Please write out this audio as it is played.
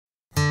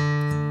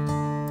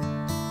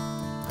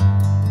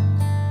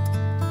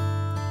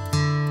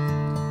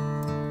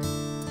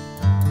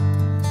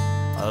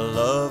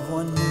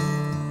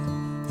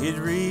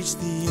reach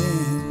the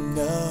end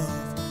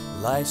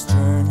of life's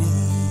journey.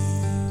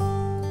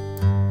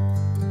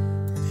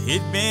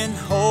 He'd been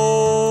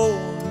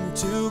holding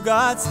to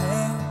God's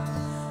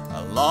hand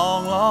a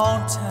long,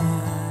 long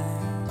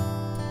time.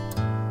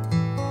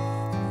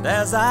 And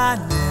as I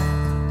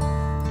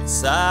knelt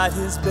beside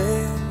his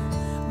bed,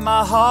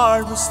 my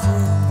heart was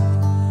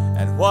thrilled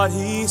at what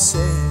he said.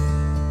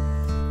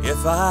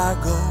 If I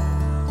go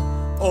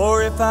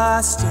or if I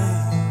stay,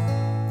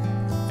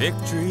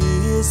 victory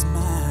is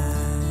mine.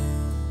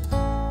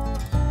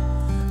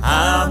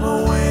 I'm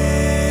a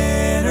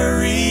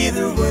winner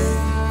either way.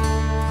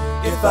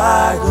 If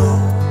I go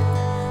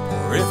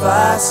or if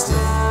I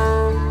stay,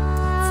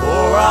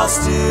 for I'll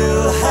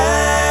still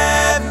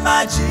have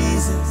my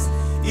Jesus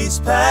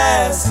each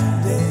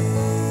passing day.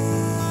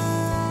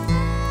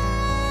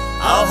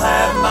 I'll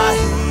have my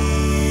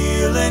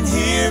healing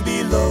here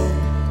below,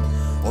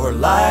 or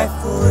life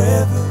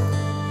forever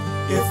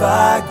if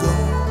I go.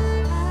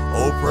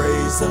 Oh,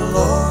 praise the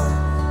Lord,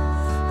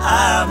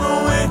 I'm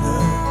a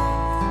winner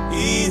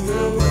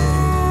either way.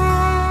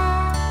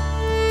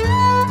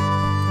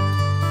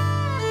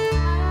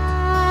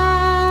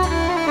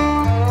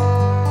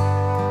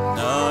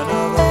 None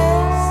of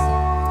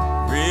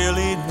us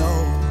really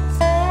knows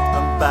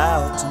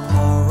about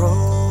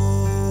tomorrow.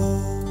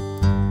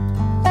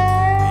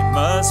 We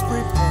must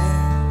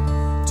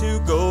prepare to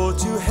go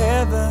to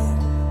heaven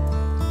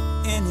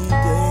any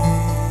day.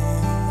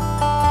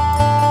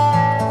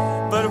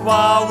 But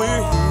while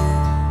we're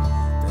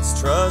here,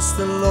 let's trust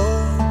the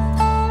Lord.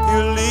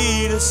 He'll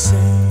lead us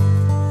safe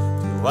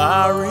to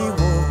our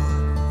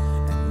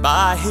reward, and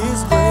by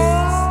His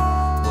grace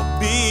we'll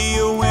be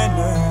a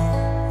winner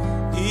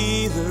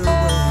either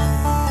way.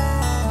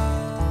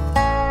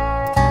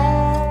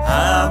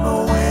 I'm a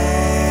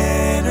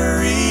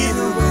winner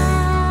either way.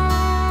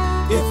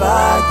 If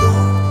I go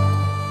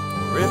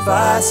or if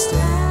I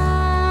stay,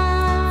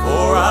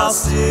 for I'll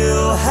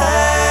still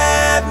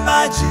have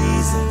my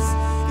Jesus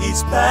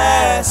each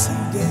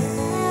passing day.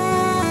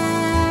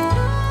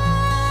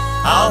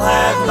 I'll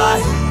have my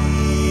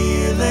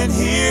healing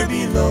here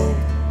below,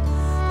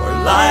 or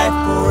life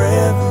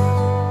forever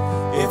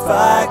if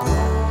I go.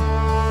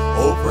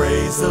 Oh,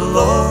 praise the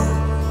Lord,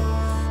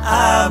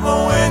 I'm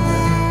a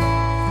winner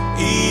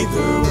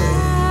either way.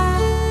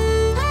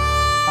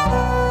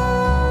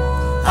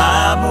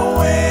 I'm a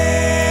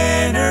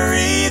winner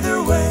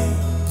either way.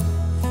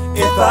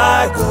 If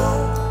I go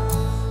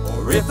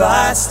or if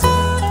I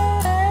stay,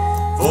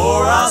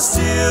 for I'll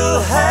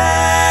still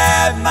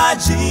have my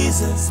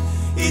Jesus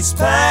each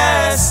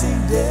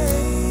passing day.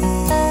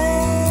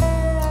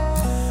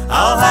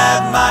 I'll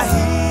have my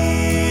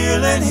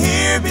healing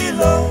here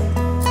below,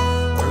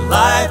 or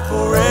life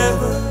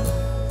forever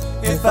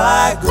if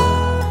I go.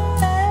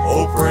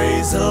 Oh,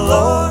 praise the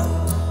Lord,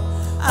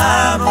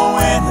 I'm a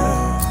winner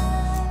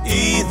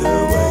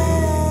either way.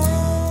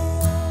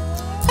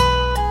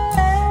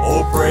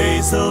 Oh,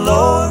 praise the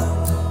Lord,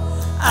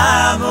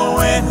 I'm a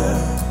winner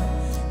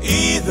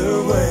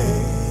either way.